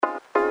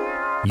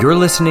You're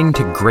listening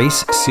to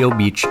Grace Seal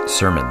Beach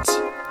Sermons.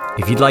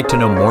 If you'd like to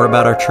know more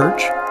about our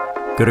church,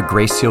 go to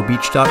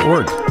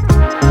gracesealbeach.org.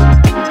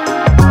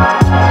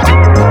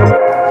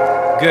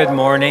 Good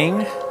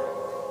morning.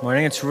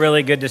 It's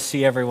really good to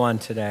see everyone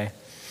today.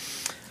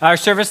 Our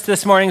service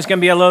this morning is going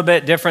to be a little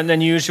bit different than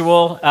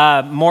usual,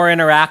 more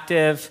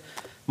interactive,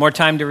 more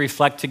time to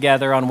reflect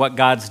together on what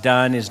God's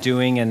done, is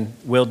doing, and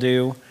will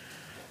do.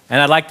 And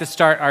I'd like to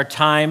start our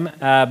time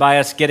by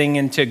us getting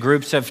into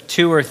groups of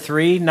 2 or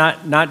 3,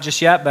 not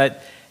just yet,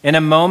 but in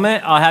a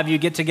moment, I'll have you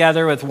get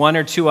together with 1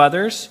 or 2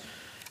 others,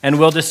 and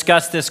we'll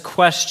discuss this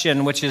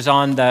question, which is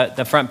on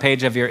the front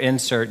page of your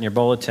insert in your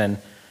bulletin.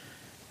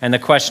 And the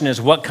question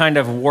is, what kind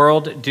of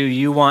world do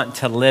you want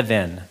to live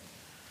in?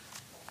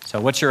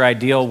 So what's your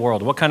ideal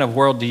world? What kind of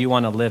world do you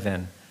want to live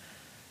in?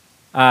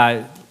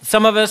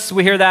 Some of us,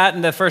 we hear that,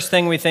 and the first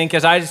thing we think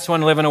is, I just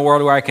want to live in a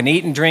world where I can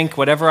eat and drink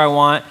whatever I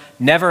want,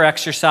 never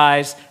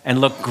exercise,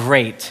 and look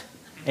great.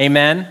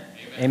 Amen?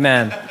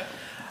 Amen.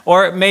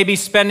 Or maybe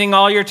spending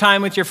all your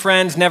time with your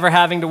friends, never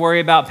having to worry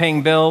about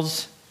paying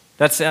bills.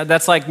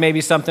 That's like maybe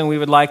something we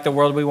would like, the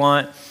world we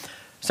want.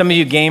 Some of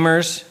you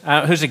gamers,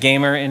 who's a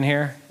gamer in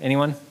here?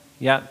 Anyone?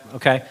 Yeah,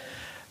 okay.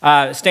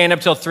 Staying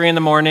up till 3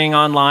 a.m.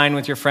 online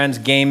with your friends,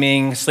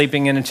 gaming,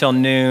 sleeping in until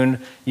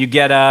noon. You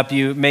get up,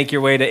 you make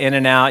your way to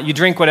In-N-Out, you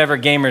drink whatever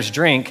gamers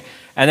drink,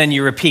 and then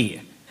you repeat.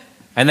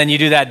 And then you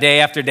do that day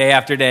after day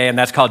after day, and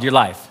that's called your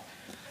life.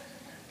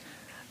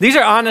 These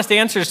are honest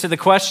answers to the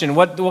question,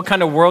 what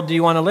kind of world do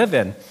you want to live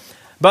in?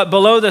 But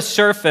below the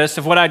surface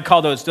of what I'd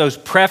call those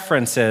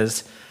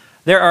preferences,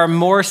 there are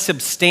more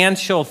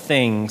substantial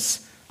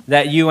things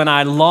that you and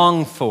I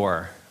long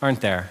for,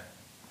 aren't there?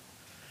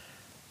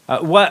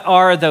 What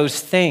are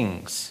those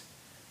things?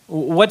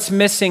 What's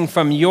missing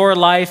from your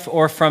life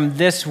or from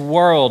this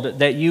world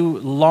that you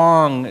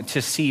long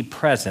to see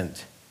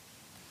present?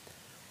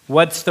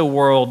 What's the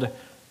world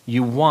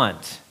you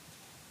want?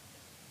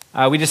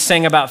 We just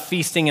sang about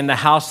feasting in the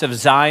house of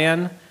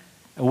Zion,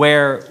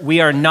 where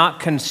we are not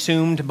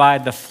consumed by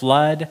the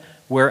flood.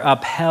 We're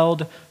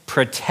upheld,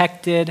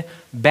 protected,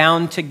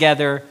 bound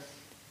together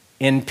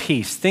in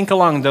peace. Think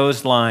along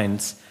those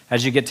lines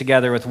as you get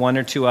together with 1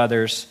 or 2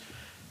 others.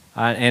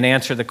 And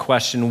answer the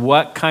question,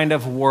 what kind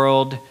of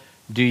world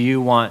do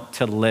you want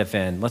to live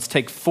in? Let's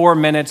take 4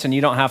 minutes, and you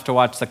don't have to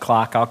watch the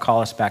clock. I'll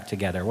call us back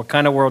together. What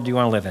kind of world do you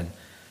want to live in?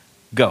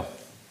 Go.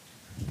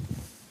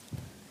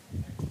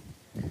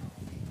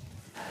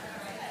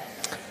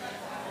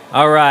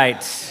 All right.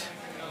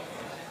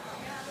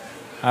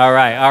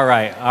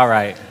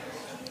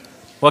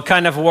 What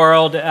kind of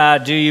world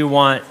do you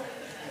want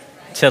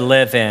to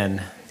live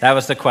in? That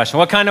was the question.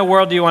 What kind of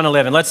world do you want to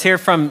live in? Let's hear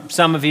from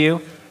some of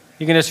you.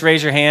 You can just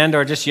raise your hand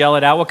or just yell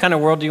it out. What kind of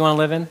world do you want to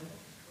live in?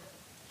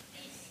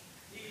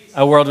 Peace.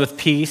 A world with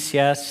peace,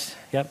 yes.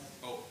 Yep.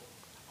 Hope.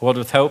 A world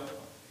with hope.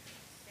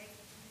 Be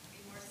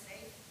more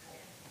safe.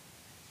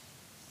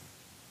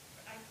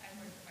 I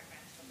work with my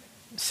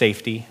grandchildren.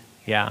 Safety,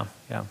 yeah.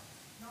 No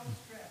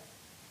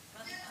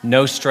stress.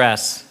 No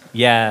stress.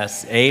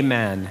 Yes.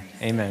 Amen.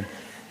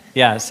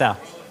 Yeah, Sal.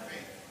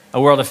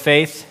 A world of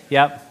faith.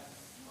 Yep.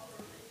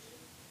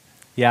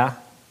 Yeah.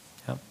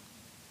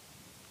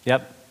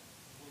 Yep.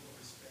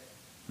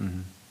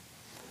 Mm-hmm.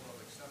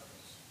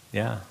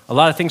 Yeah. A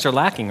lot of things are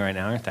lacking right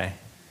now, aren't they?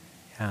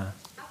 Yeah. I'll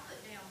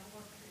put down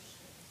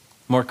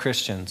more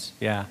Christians,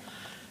 yeah.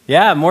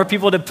 Yeah, more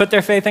people to put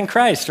their faith in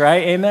Christ,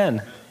 right?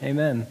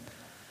 Amen.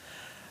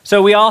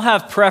 So we all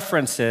have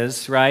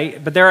preferences,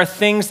 right? But there are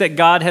things that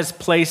God has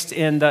placed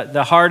in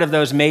the heart of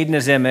those made in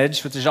his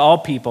image, which is all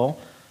people,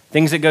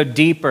 things that go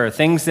deeper,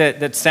 things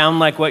that sound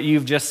like what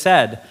you've just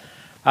said.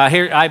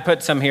 Here, I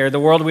put some here. The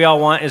world we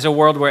all want is a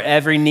world where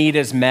every need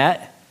is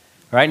met.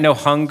 Right? No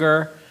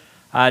hunger,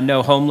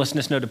 no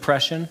homelessness, no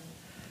depression.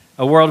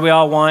 A world we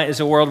all want is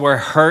a world where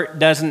hurt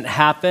doesn't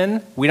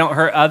happen. We don't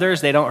hurt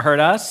others, they don't hurt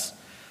us.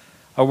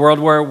 A world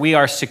where we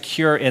are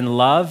secure in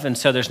love, and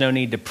so there's no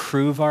need to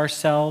prove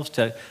ourselves,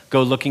 to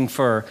go looking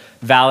for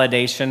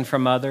validation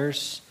from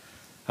others.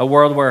 A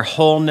world where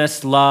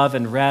wholeness, love,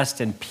 and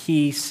rest, and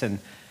peace, and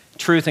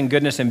truth, and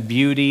goodness, and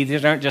beauty,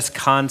 these aren't just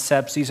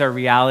concepts, these are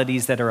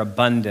realities that are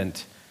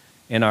abundant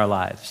in our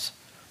lives.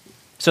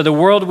 So the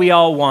world we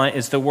all want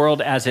is the world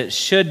as it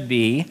should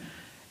be,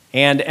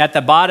 and at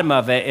the bottom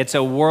of it, it's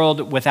a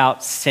world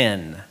without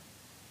sin.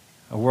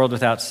 A world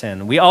without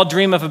sin. We all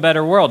dream of a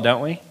better world,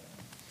 don't we?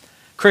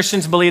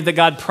 Christians believe that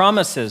God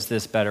promises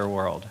this better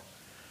world.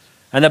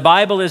 And the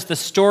Bible is the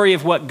story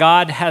of what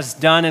God has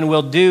done and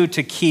will do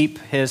to keep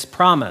his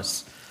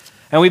promise.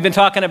 And we've been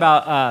talking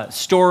about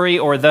story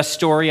or the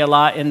story a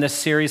lot in this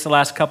series the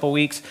last couple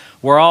weeks.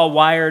 We're all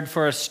wired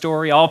for a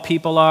story, all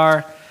people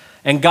are.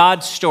 And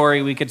God's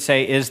story, we could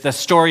say, is the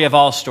story of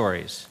all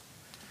stories.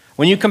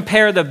 When you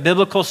compare the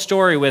biblical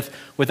story with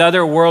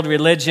other world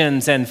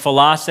religions and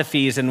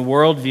philosophies and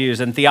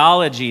worldviews and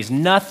theologies,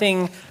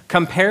 nothing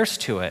compares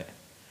to it.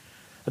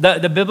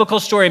 The biblical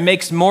story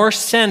makes more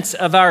sense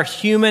of our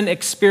human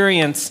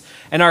experience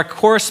and our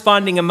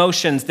corresponding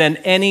emotions than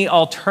any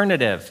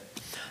alternative.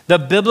 The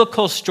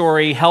biblical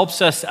story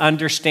helps us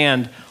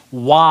understand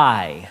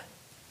Why?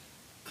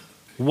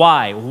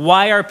 Why?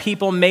 Why are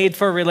people made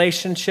for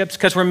relationships?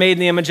 Because we're made in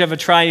the image of a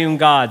triune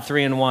God,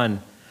 3 in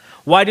 1.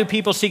 Why do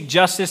people seek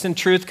justice and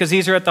truth? Because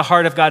these are at the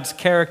heart of God's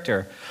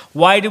character.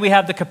 Why do we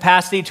have the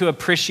capacity to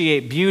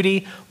appreciate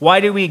beauty?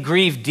 Why do we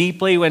grieve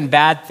deeply when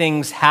bad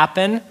things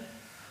happen?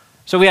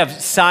 So we have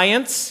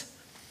science,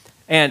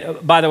 and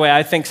by the way,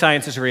 I think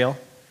science is real.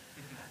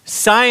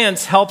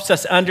 Science helps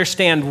us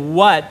understand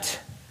what,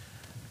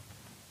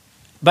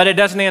 but it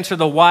doesn't answer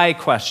the why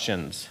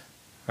questions,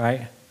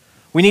 right?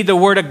 We need the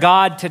Word of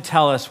God to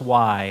tell us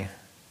why.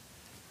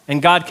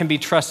 And God can be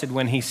trusted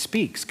when He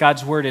speaks.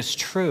 God's Word is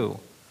true.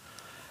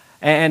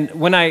 And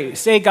when I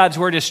say God's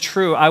Word is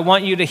true, I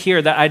want you to hear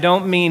that I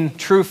don't mean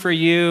true for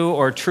you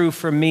or true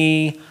for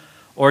me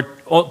or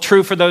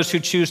true for those who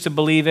choose to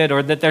believe it,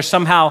 or that there's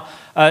somehow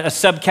a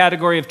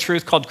subcategory of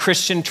truth called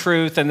Christian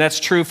truth, and that's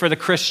true for the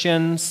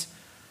Christians.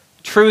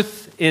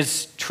 Truth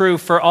is true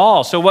for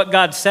all. So what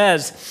God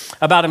says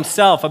about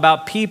Himself,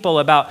 about people,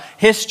 about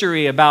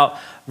history, about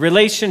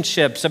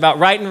relationships, about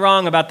right and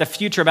wrong, about the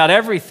future, about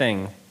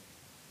everything,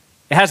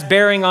 it has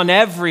bearing on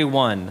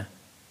everyone.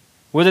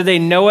 Whether they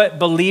know it,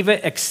 believe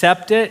it,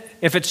 accept it,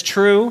 if it's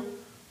true,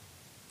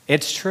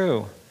 it's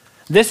true.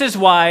 This is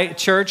why,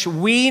 church,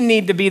 we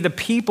need to be the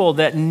people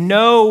that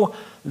know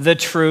the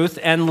truth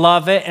and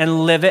love it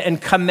and live it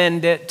and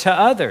commend it to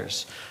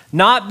others.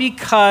 Not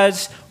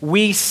because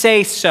we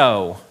say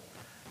so.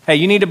 Hey,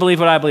 you need to believe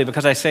what I believe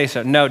because I say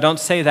so. No, don't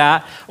say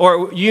that.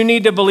 Or you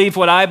need to believe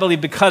what I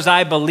believe because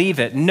I believe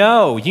it.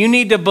 No, you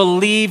need to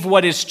believe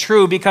what is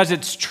true because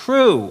it's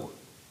true.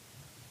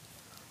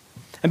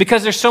 And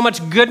because there's so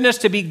much goodness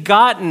to be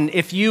gotten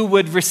if you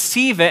would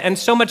receive it, and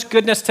so much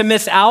goodness to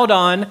miss out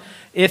on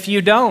if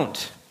you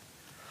don't.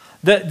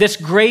 This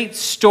great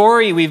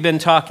story we've been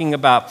talking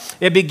about,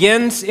 it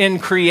begins in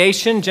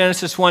creation,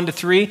 Genesis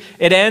 1-3.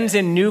 It ends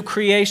in new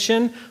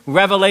creation,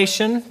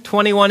 Revelation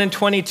 21 and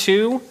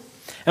 22.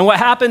 And what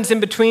happens in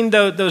between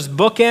those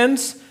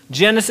bookends,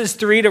 Genesis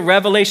 3 to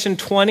Revelation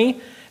 20,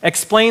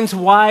 explains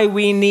why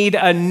we need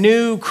a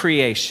new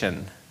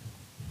creation.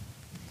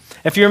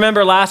 If you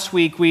remember last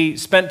week, we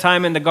spent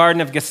time in the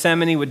Garden of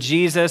Gethsemane with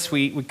Jesus.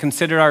 We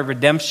considered our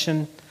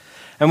redemption.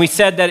 And we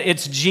said that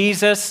it's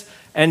Jesus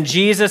and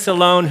Jesus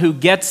alone who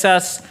gets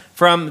us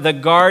from the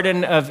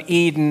Garden of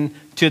Eden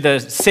to the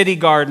city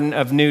garden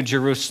of New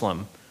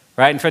Jerusalem,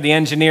 right? And for the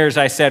engineers,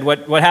 I said,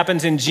 what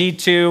happens in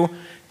G2,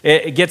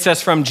 it gets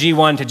us from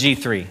G1 to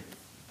G3,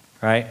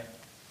 right?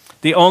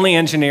 The only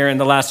engineer in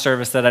the last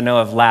service that I know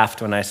of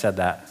laughed when I said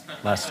that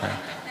last time.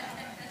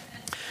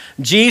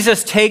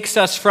 Jesus takes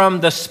us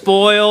from the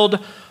spoiled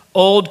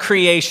old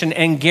creation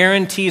and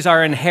guarantees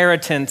our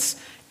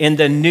inheritance in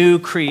the new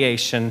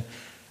creation.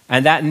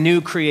 And that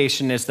new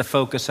creation is the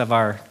focus of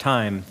our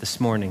time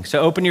this morning.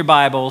 So open your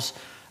Bibles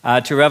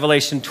to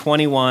Revelation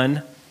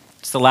 21.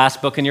 It's the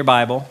last book in your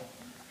Bible.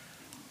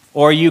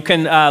 Or you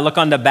can look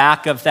on the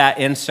back of that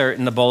insert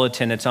in the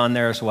bulletin. It's on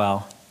there as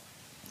well.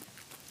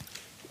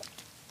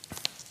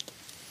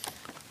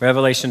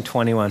 Revelation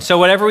 21. So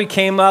whatever we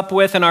came up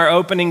with in our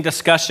opening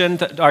discussion,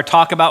 our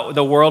talk about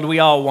the world we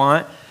all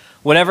want,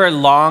 whatever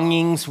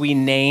longings we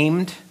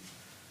named,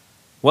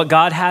 what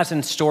God has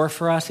in store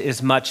for us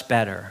is much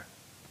better.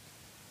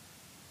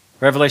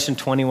 Revelation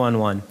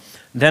 21:1.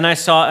 Then I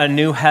saw a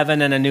new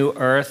heaven and a new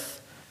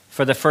earth,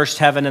 for the first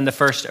heaven and the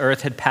first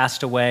earth had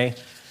passed away,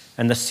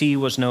 and the sea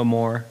was no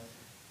more.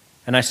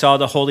 And I saw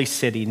the holy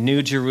city,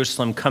 New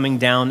Jerusalem, coming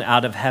down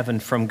out of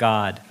heaven from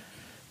God,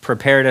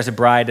 prepared as a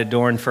bride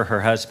adorned for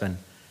her husband.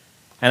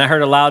 And I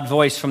heard a loud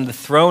voice from the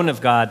throne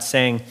of God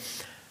saying,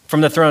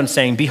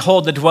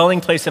 Behold, the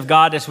dwelling place of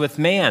God is with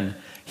man.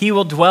 He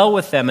will dwell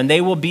with them, and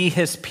they will be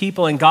his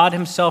people, and God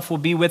himself will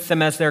be with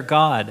them as their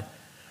God.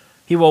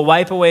 He will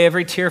wipe away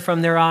every tear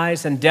from their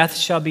eyes, and death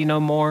shall be no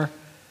more.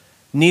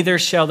 Neither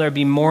shall there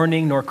be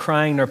mourning, nor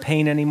crying, nor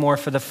pain anymore,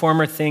 for the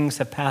former things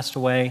have passed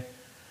away.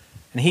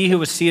 And he who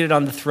was seated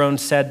on the throne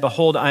said,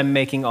 Behold, I am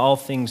making all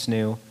things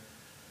new.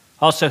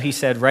 Also he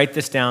said, Write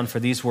this down, for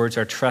these words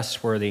are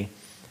trustworthy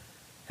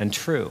and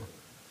true.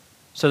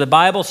 So the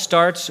Bible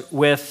starts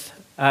with,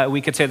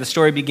 we could say the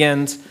story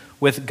begins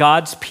with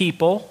God's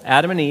people,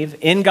 Adam and Eve,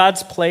 in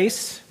God's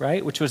place,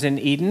 right, which was in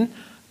Eden,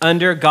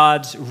 under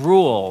God's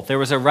rule. There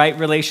was a right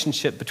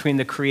relationship between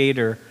the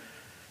Creator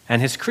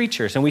and his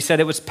creatures. And we said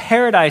it was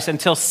paradise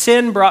until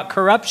sin brought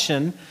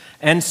corruption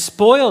and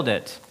spoiled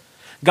it.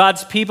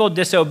 God's people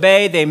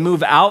disobey. They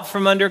move out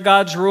from under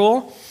God's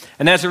rule.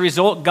 And as a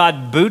result,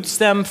 God boots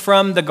them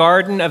from the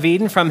Garden of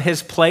Eden, from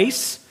his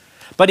place.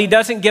 But he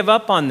doesn't give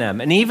up on them.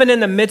 And even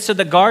in the midst of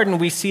the garden,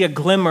 we see a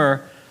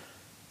glimmer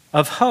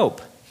of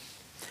hope.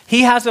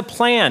 He has a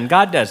plan,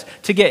 God does,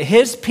 to get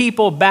his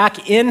people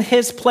back in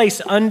his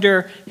place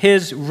under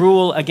his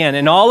rule again.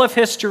 And all of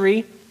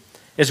history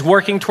is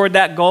working toward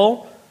that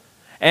goal.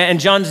 And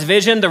John's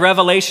vision, the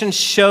revelation,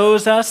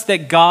 shows us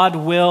that God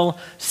will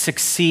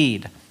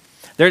succeed.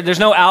 There's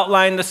no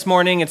outline this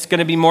morning. It's going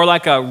to be more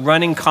like a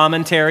running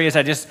commentary as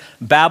I just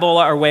babble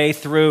our way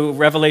through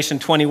Revelation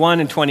 21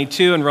 and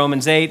 22 and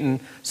Romans 8 and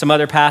some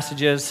other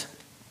passages.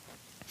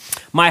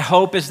 My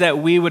hope is that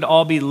we would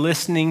all be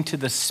listening to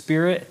the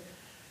Spirit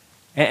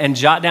and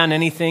jot down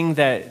anything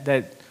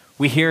that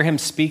we hear him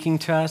speaking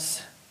to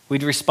us.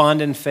 We'd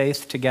respond in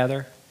faith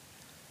together.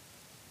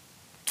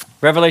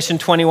 Revelation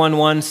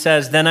 21:1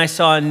 says, "Then I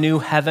saw a new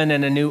heaven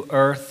and a new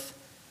earth,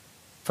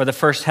 for the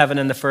first heaven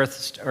and the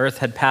first earth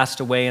had passed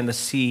away, and the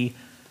sea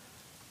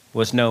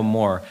was no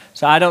more."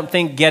 So I don't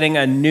think getting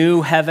a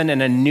new heaven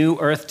and a new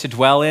earth to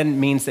dwell in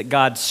means that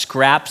God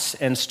scraps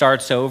and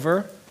starts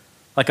over,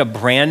 like a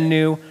brand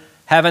new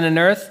heaven and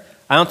earth.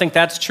 I don't think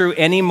that's true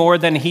any more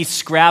than he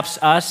scraps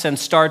us and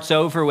starts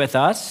over with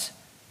us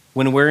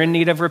when we're in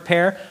need of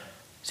repair.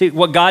 See,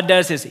 what God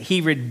does is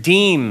he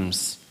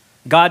redeems.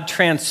 God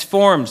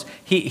transforms.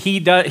 He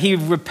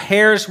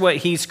repairs what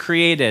he's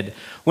created.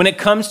 When it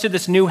comes to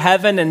this new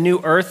heaven and new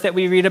earth that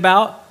we read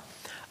about,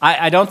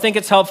 I don't think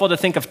it's helpful to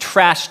think of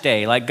trash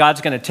day, like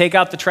God's going to take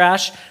out the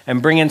trash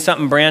and bring in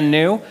something brand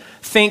new.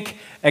 Think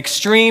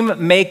extreme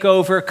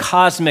makeover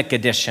cosmic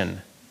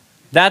edition.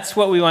 That's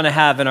what we want to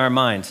have in our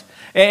minds.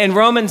 In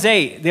Romans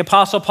 8, the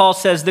Apostle Paul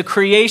says the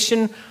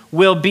creation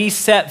will be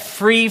set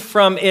free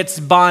from its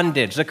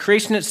bondage. The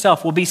creation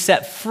itself will be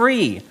set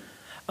free,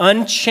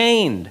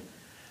 unchained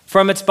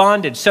from its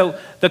bondage. So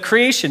the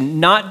creation,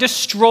 not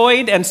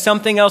destroyed and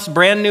something else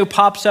brand new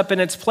pops up in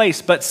its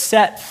place, but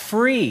set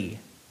free.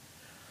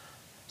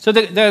 So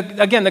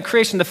again, the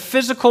creation, the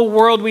physical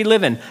world we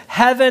live in,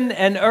 heaven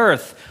and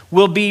earth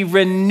will be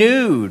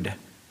renewed.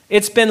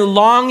 It's been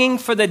longing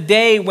for the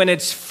day when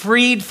it's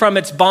freed from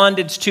its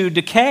bondage to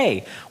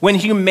decay. When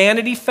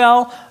humanity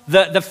fell,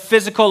 the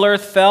physical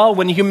earth fell.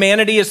 When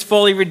humanity is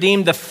fully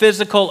redeemed, the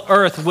physical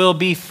earth will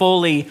be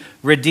fully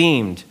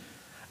redeemed.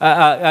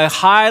 A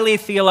highly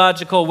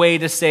theological way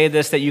to say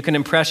this that you can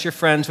impress your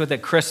friends with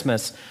at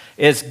Christmas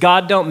is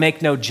God don't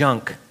make no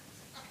junk.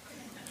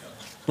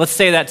 Let's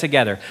say that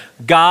together.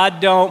 God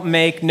don't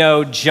make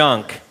no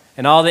junk.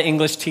 And all the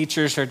English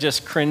teachers are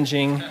just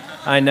cringing,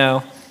 I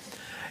know.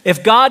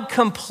 If God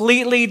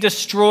completely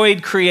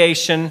destroyed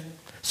creation,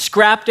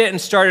 scrapped it and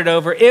started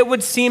over, it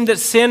would seem that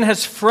sin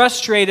has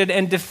frustrated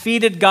and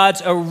defeated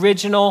God's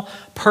original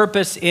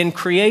purpose in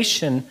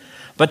creation.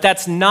 But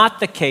that's not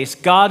the case.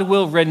 God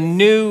will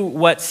renew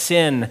what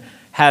sin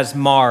has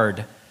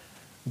marred.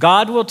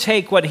 God will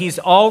take what he's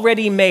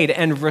already made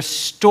and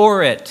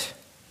restore it.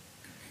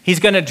 He's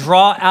going to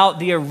draw out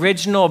the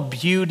original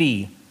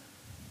beauty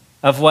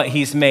of what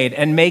he's made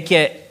and make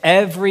it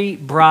every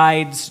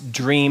bride's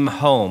dream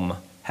home,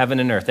 heaven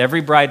and earth,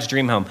 every bride's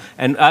dream home,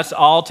 and us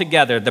all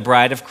together, the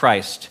bride of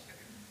Christ.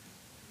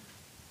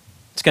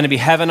 It's going to be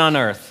heaven on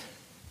earth,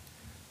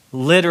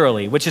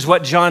 literally, which is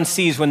what John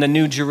sees when the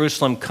New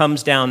Jerusalem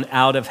comes down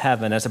out of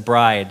heaven as a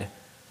bride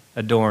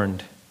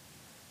adorned.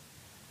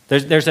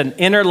 There's an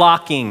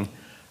interlocking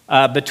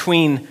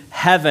between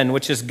heaven,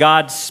 which is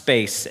God's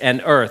space,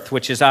 and earth,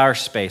 which is our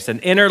space. An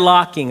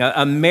interlocking,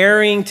 a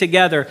marrying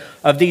together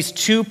of these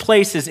two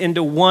places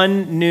into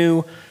one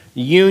new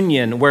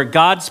union where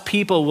God's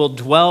people will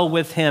dwell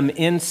with him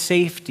in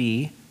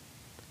safety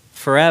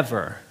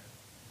forever.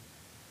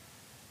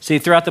 See,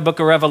 throughout the book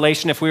of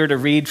Revelation, if we were to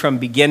read from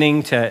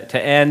beginning to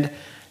end,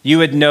 you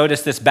would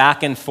notice this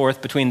back and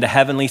forth between the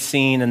heavenly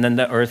scene and then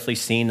the earthly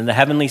scene, and the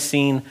heavenly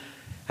scene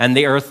and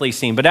the earthly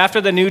scene. But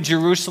after the New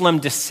Jerusalem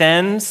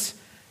descends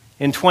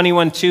in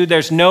 21:2,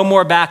 there's no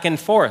more back and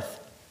forth.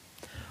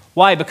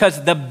 Why?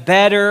 Because the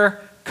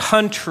better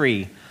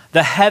country,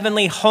 the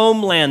heavenly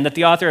homeland that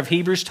the author of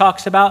Hebrews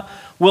talks about,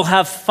 will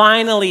have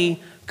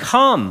finally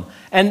come.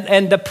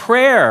 And the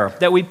prayer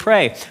that we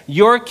pray,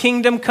 your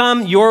kingdom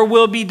come, your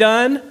will be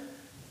done,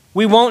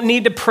 we won't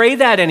need to pray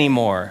that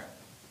anymore.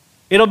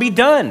 It'll be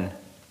done.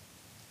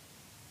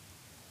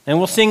 And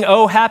we'll sing,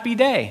 "Oh, happy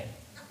day."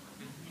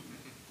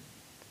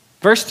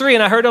 Verse 3,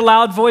 "And I heard a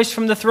loud voice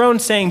from the throne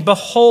saying,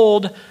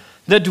 'Behold,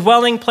 the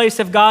dwelling place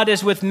of God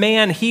is with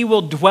man. He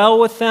will dwell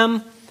with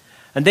them,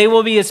 and they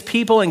will be his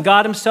people, and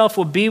God himself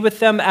will be with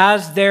them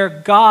as their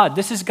God.'"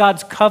 This is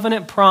God's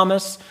covenant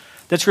promise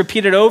that's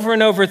repeated over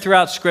and over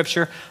throughout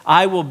Scripture.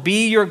 "I will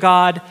be your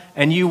God,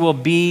 and you will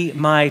be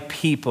my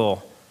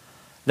people."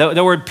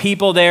 The word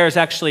people there is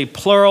actually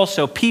plural,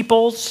 so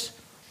peoples.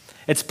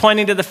 It's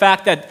pointing to the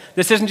fact that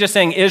this isn't just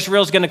saying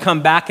Israel's going to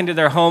come back into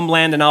their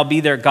homeland and I'll be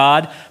their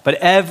God, but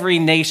every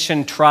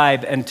nation,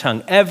 tribe, and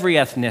tongue, every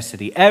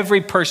ethnicity, every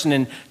person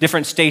in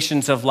different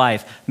stations of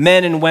life,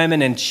 men and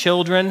women and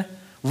children,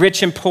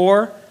 rich and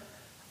poor,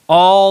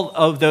 all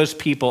of those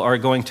people are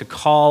going to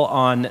call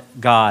on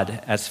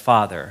God as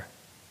Father.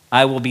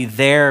 I will be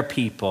their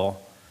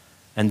people,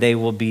 and they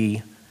will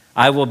be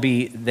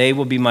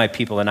my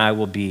people, and I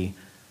will be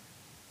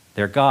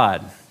their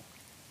God.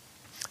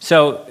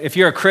 So if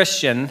you're a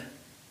Christian,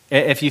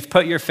 if you've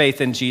put your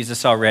faith in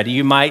Jesus already,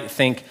 you might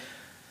think,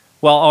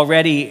 well,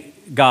 already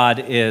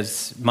God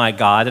is my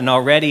God, and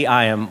already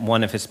I am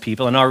one of his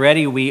people, and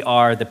already we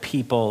are the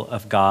people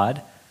of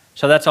God.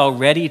 So that's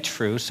already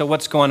true. So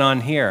what's going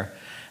on here?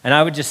 And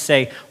I would just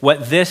say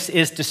what this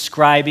is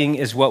describing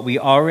is what we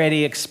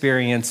already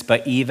experience,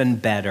 but even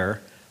better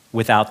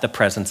without the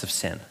presence of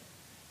sin.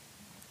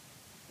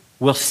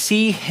 will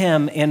see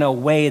him in a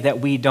way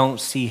that we don't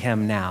see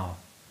him now.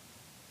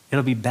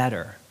 It'll be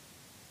better.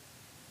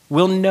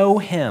 We'll know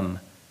him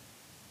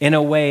in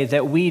a way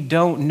that we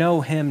don't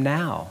know him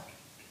now.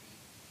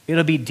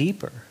 It'll be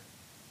deeper.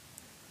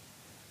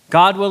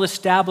 God will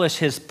establish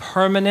his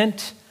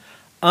permanent,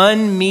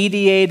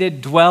 unmediated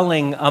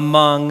dwelling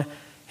among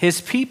his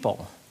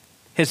people.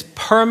 His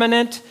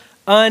permanent,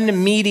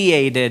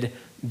 unmediated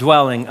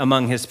dwelling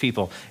among his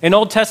people. In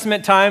Old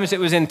Testament times, it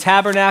was in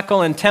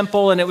tabernacle and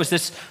temple, and it was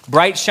this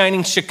bright,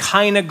 shining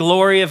Shekinah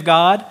glory of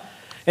God.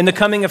 In the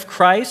coming of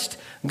Christ,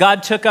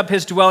 God took up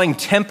his dwelling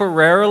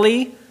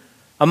temporarily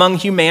among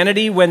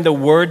humanity when the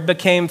Word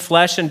became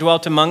flesh and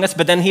dwelt among us,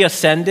 but then he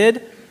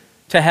ascended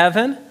to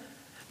heaven.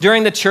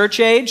 During the church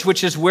age,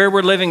 which is where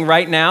we're living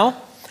right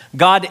now,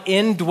 God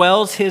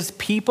indwells his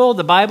people.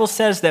 The Bible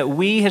says that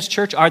we, his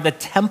church, are the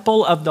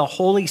temple of the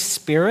Holy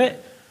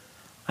Spirit.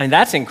 I mean,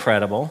 that's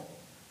incredible.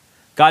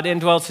 God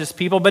indwells his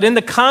people. But in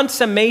the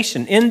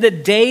consummation, in the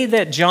day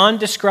that John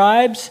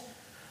describes,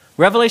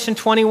 Revelation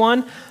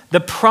 21, the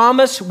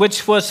promise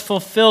which was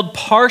fulfilled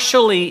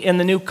partially in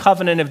the new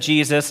covenant of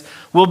Jesus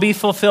will be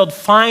fulfilled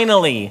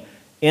finally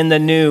in the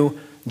new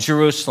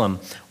Jerusalem.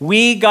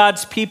 We,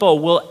 God's people,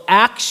 will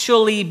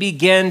actually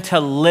begin to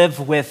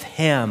live with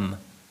him,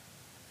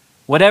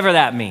 whatever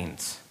that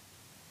means.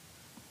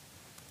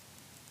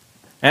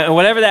 And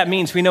whatever that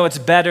means, we know it's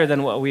better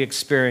than what we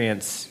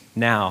experience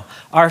now.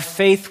 Our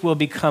faith will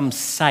become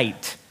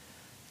sight.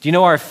 Do you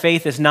know our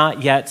faith is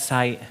not yet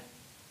sight?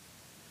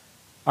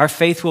 Our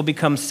faith will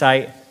become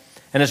sight.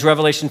 And as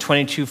Revelation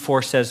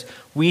 22:4 says,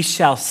 we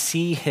shall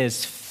see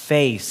his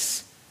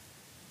face,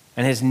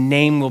 and his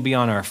name will be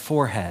on our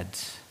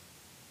foreheads.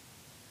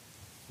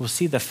 We'll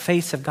see the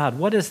face of God.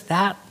 What does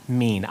that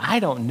mean? I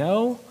don't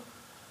know.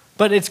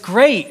 But it's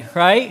great,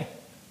 right?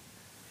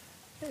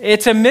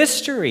 It's a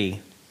mystery.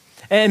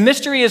 And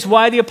mystery is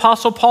why the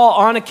Apostle Paul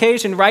on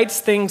occasion writes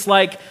things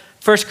like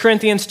 1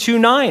 Corinthians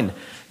 2:9.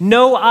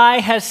 No eye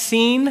has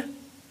seen,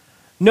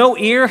 no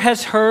ear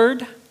has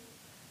heard,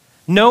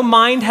 no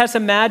mind has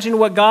imagined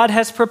what God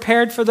has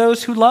prepared for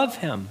those who love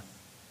him.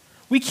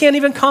 We can't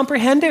even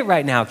comprehend it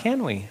right now,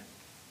 can we?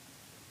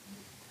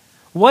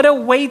 What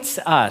awaits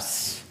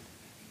us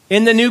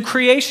in the new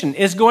creation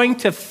is going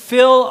to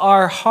fill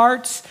our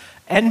hearts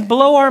and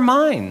blow our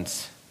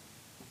minds.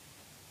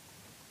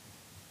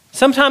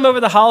 Sometime over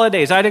the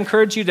holidays, I'd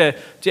encourage you to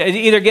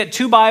either get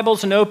 2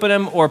 Bibles and open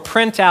them or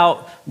print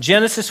out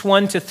Genesis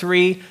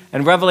 1-3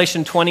 and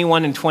Revelation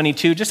 21 and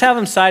 22. Just have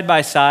them side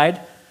by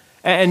side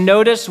and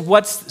notice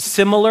what's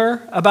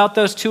similar about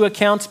those 2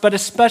 accounts, but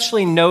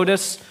especially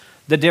notice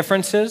the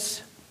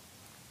differences.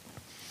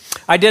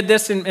 I did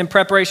this in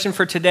preparation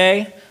for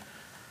today,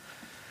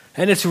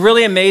 and it's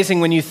really amazing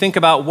when you think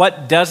about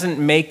what doesn't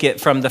make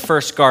it from the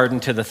first garden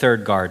to the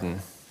third garden.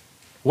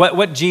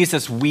 What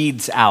Jesus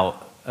weeds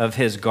out of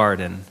his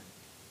garden.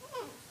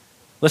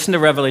 Listen to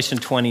Revelation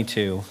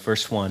 22,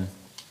 verse 1.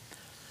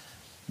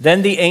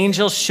 Then the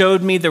angel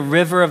showed me the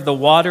river of the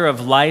water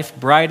of life,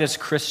 bright as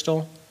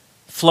crystal,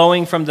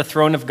 flowing from the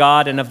throne of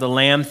God and of the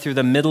Lamb through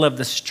the middle of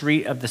the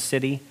street of the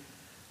city.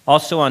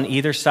 Also on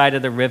either side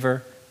of the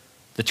river,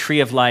 the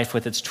tree of life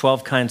with its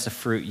 12 kinds of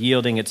fruit,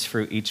 yielding its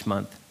fruit each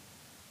month.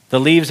 The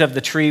leaves of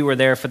the tree were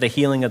there for the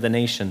healing of the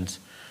nations.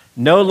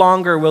 No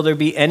longer will there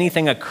be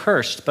anything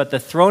accursed, but the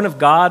throne of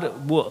God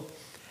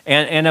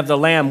and of the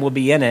Lamb will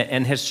be in it,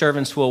 and his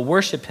servants will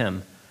worship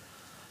him.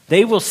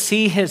 They will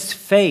see his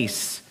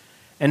face,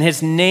 and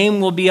his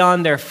name will be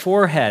on their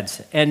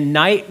foreheads, and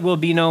night will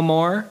be no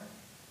more.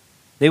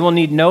 They will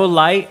need no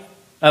light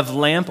of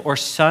lamp or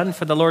sun,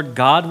 for the Lord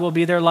God will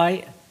be their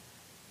light,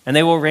 and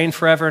they will reign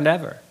forever and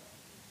ever.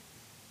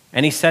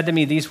 And he said to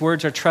me, these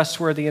words are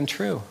trustworthy and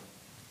true.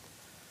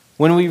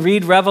 When we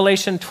read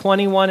Revelation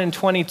 21 and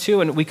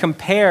 22, and we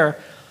compare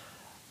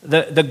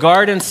the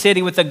garden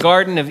city with the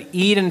Garden of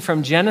Eden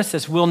from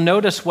Genesis, we'll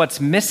notice what's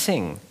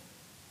missing.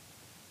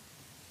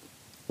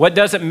 What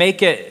doesn't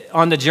make it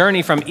on the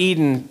journey from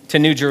Eden to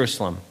New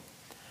Jerusalem?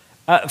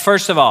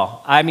 First of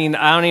all, I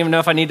don't even know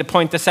if I need to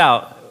point this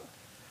out.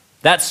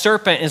 That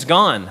serpent is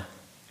gone.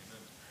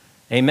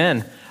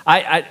 Amen.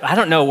 I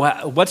don't know,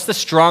 what's the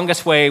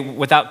strongest way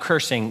without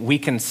cursing we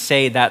can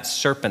say that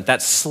serpent,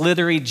 that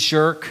slithery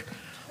jerk,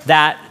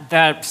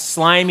 that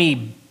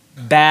slimy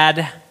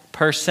bad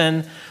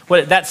person,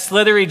 that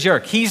slithery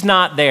jerk, he's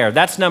not there.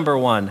 That's number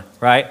one,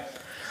 right?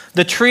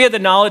 The tree of the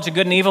knowledge of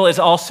good and evil is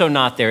also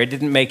not there. It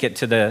didn't make it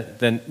to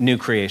the new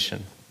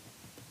creation,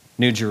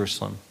 New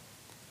Jerusalem.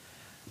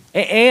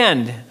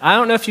 And I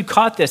don't know if you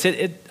caught this.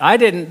 I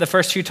didn't the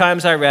first few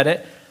times I read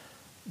it.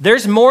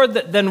 There's more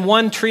than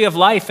one tree of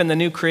life in the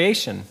new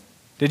creation.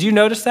 Did you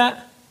notice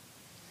that?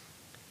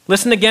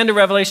 Listen again to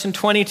Revelation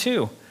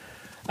 22.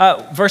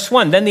 Verse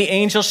 1, then the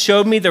angel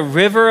showed me the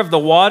river of the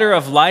water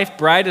of life,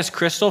 bright as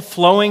crystal,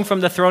 flowing from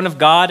the throne of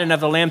God and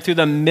of the Lamb through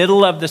the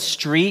middle of the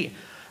street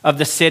of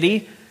the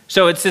city.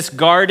 So it's this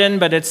garden,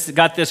 but it's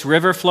got this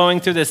river flowing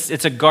through this.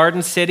 It's a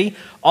garden city.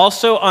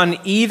 Also on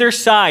either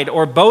side,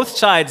 or both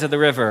sides of the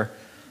river,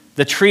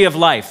 the tree of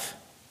life.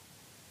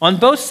 on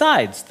both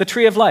sides, the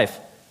tree of life,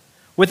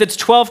 with its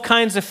 12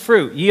 kinds of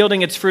fruit,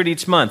 yielding its fruit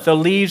each month. The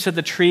leaves of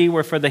the tree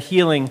were for the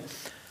healing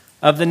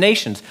of the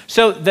nations.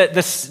 So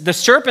the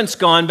serpent's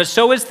gone, but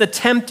so is the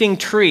tempting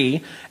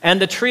tree.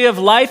 And the tree of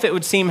life, it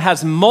would seem,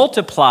 has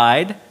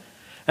multiplied.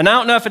 And I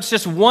don't know if it's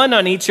just one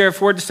on each, or if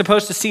we're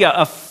supposed to see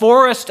a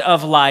forest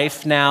of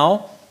life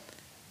now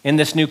in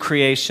this new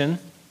creation.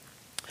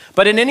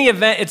 But in any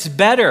event, it's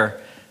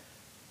better.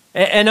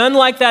 And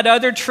unlike that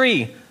other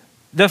tree,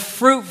 the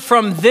fruit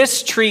from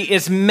this tree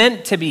is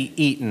meant to be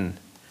eaten.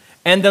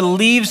 And the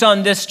leaves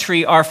on this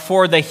tree are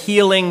for the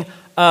healing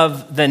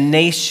of the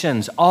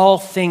nations. All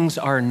things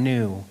are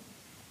new.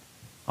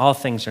 All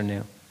things are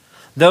new.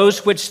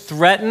 Those which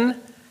threaten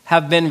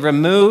have been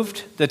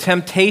removed. The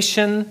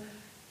temptation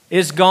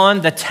is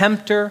gone. The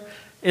tempter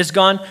is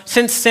gone.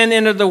 Since sin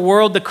entered the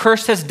world, the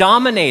curse has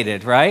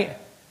dominated, right?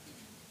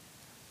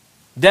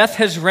 Death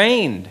has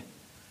reigned.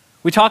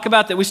 We talk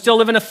about that we still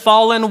live in a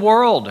fallen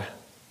world.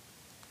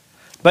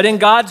 But in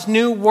God's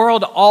new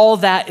world, all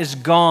that is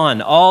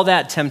gone, all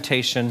that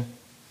temptation.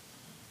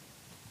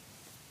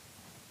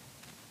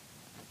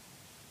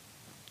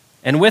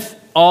 And with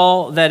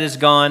all that is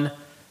gone,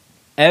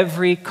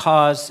 every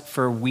cause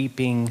for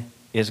weeping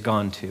is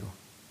gone too.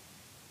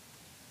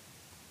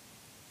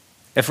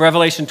 If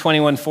Revelation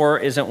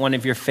 21:4 isn't one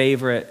of your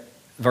favorite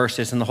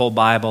verses in the whole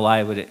Bible,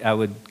 I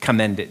would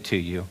commend it to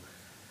you.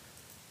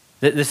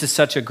 This is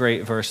such a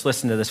great verse.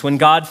 Listen to this. When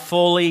God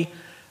fully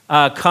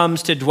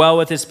comes to dwell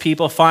with his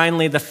people,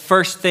 finally, the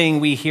first thing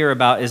we hear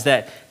about is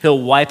that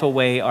he'll wipe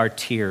away our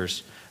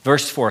tears.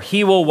 Verse 4,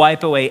 he will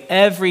wipe away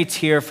every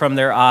tear from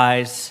their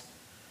eyes,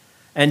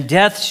 and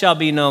death shall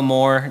be no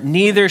more.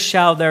 Neither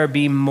shall there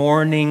be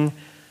mourning,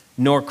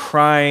 nor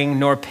crying,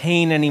 nor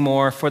pain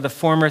anymore, for the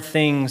former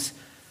things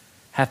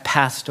have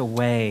passed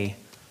away.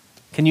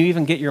 Can you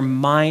even get your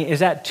mind? Is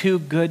that too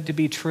good to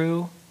be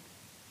true?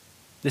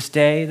 This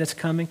day that's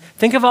coming?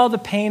 Think of all the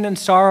pain and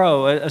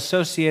sorrow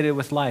associated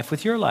with life,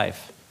 with your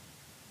life,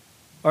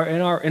 or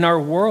in our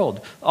world.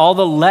 All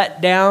the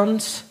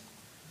letdowns,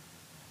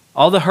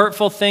 all the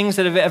hurtful things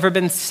that have ever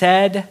been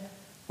said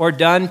or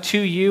done to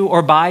you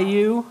or by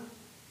you,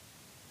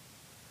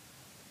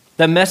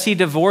 the messy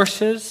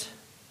divorces,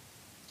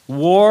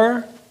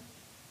 war,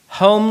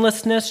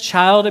 homelessness,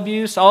 child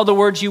abuse, all the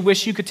words you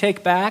wish you could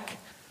take back,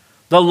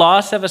 the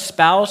loss of a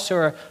spouse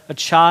or a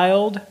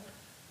child,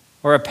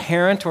 or a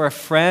parent or a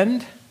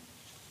friend.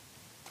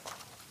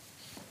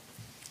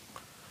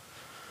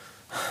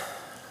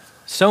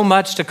 So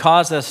much to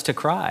cause us to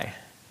cry.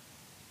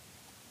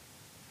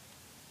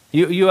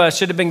 You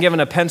should have been given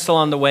a pencil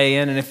on the way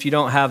in, and if you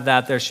don't have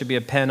that, there should be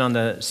a pen on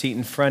the seat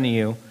in front of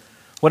you.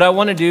 What I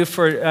want to do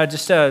for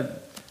just a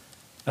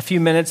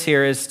few minutes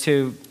here is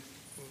to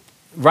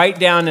write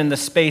down in the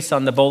space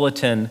on the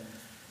bulletin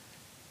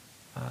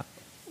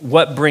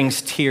what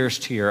brings tears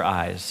to your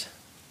eyes.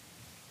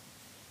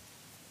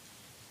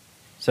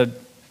 So I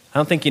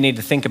don't think you need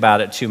to think about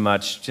it too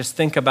much. Just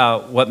think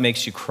about what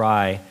makes you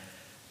cry,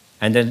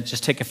 and then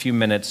just take a few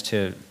minutes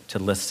to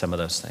list some of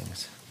those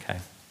things. Okay,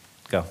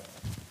 go.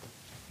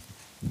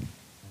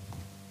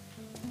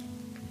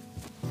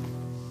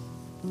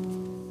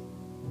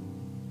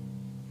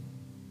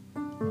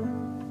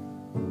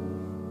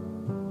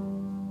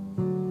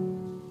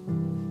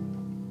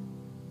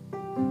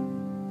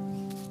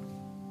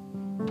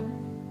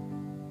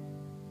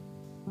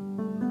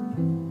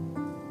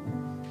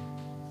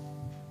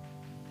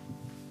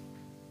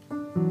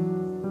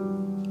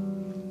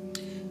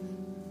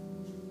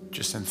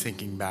 Just in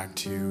thinking back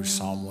to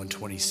Psalm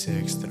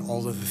 126, that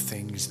all of the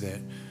things that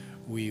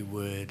we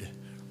would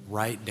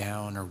write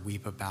down or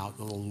weep about,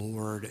 the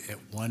Lord at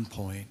one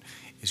point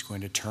is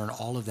going to turn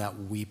all of that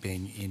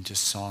weeping into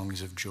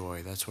songs of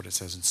joy. That's what it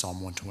says in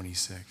Psalm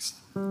 126.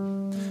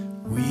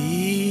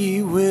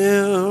 We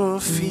will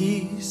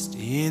feast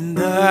in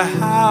the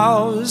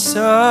house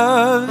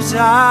of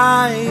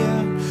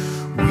Zion.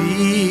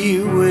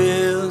 We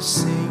will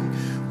sing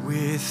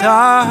with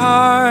our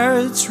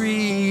hearts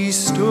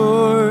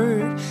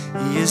restored.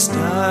 He has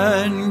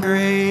done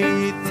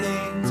great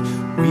things.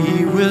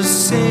 We will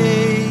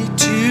say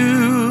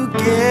together,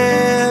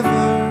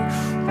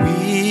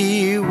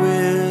 we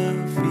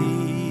will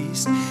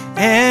feast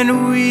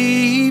and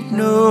weep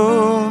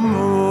no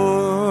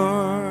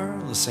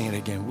more. Let's sing it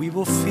again. We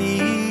will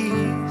feast.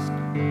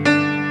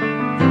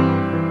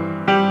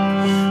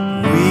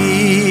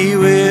 We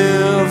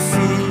will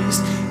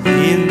feast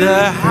in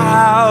the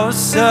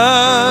house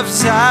of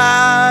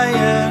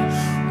Zion.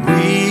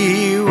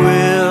 We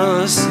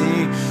will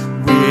sing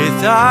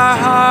with our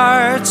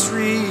hearts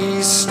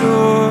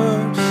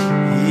restored.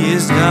 He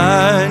has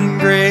done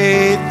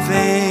great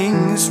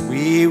things.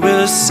 We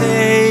will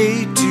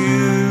say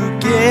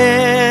together,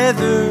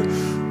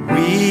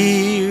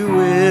 we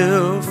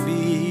will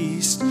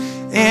feast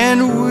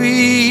and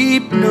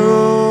weep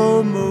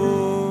no more.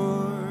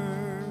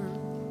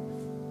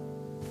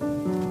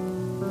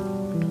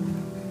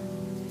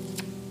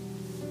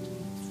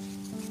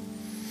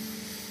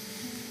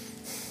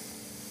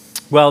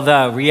 Well,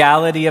 the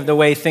reality of the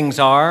way things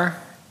are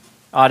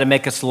ought to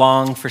make us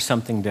long for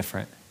something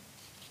different,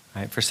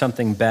 right? For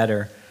something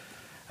better.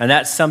 And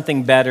that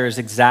something better is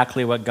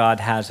exactly what God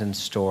has in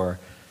store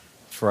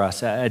for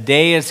us. A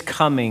day is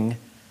coming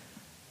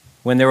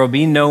when there will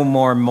be no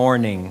more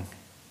mourning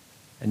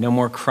and no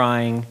more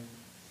crying,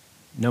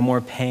 no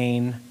more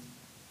pain,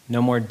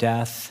 no more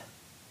death.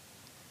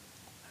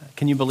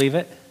 Can you believe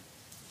it?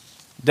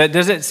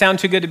 Does it sound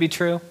too good to be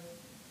true?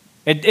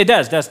 It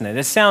does, doesn't it?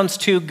 It sounds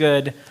too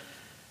good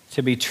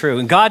to be true.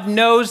 And God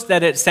knows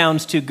that it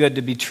sounds too good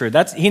to be true.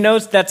 He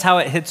knows that's how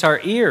it hits our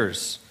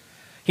ears.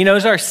 He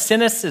knows our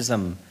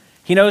cynicism.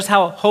 He knows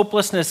how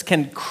hopelessness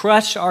can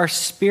crush our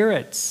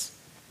spirits.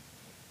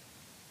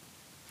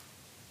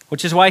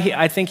 Which is why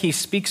I think he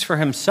speaks for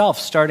himself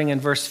starting in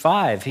verse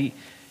 5.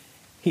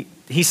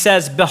 He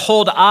says,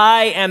 "Behold,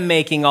 I am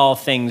making all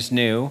things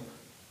new."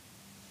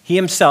 He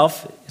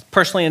himself is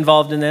personally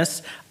involved in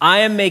this. "I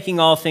am making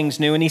all things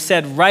new." And he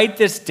said, "Write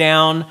this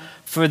down,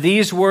 for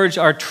these words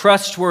are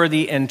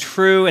trustworthy and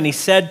true." And he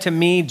said to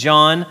me,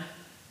 John,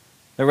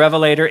 the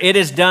Revelator, "It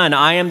is done.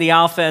 I am the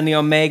Alpha and the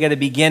Omega, the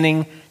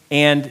beginning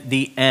and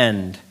the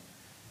end."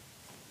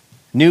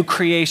 New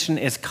creation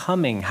is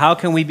coming. How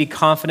can we be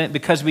confident?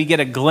 Because we get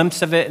a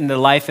glimpse of it in the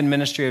life and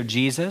ministry of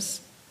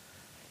Jesus.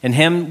 In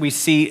him, we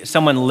see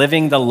someone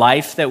living the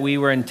life that we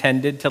were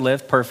intended to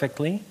live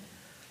perfectly.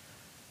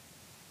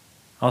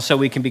 Also,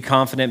 we can be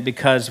confident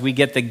because we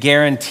get the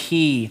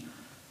guarantee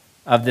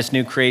of this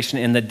new creation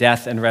in the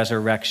death and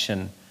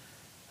resurrection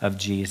of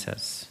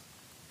Jesus.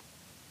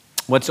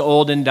 What's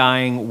old and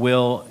dying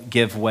will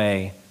give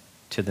way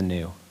to the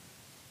new.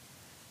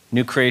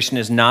 New creation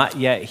is not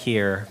yet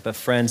here, but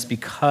friends,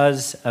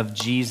 because of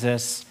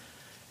Jesus,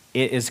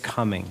 it is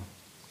coming.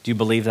 Do you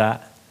believe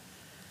that?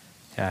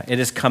 Yeah, it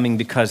is coming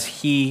because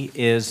he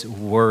is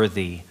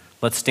worthy.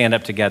 Let's stand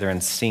up together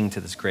and sing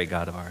to this great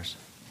God of ours.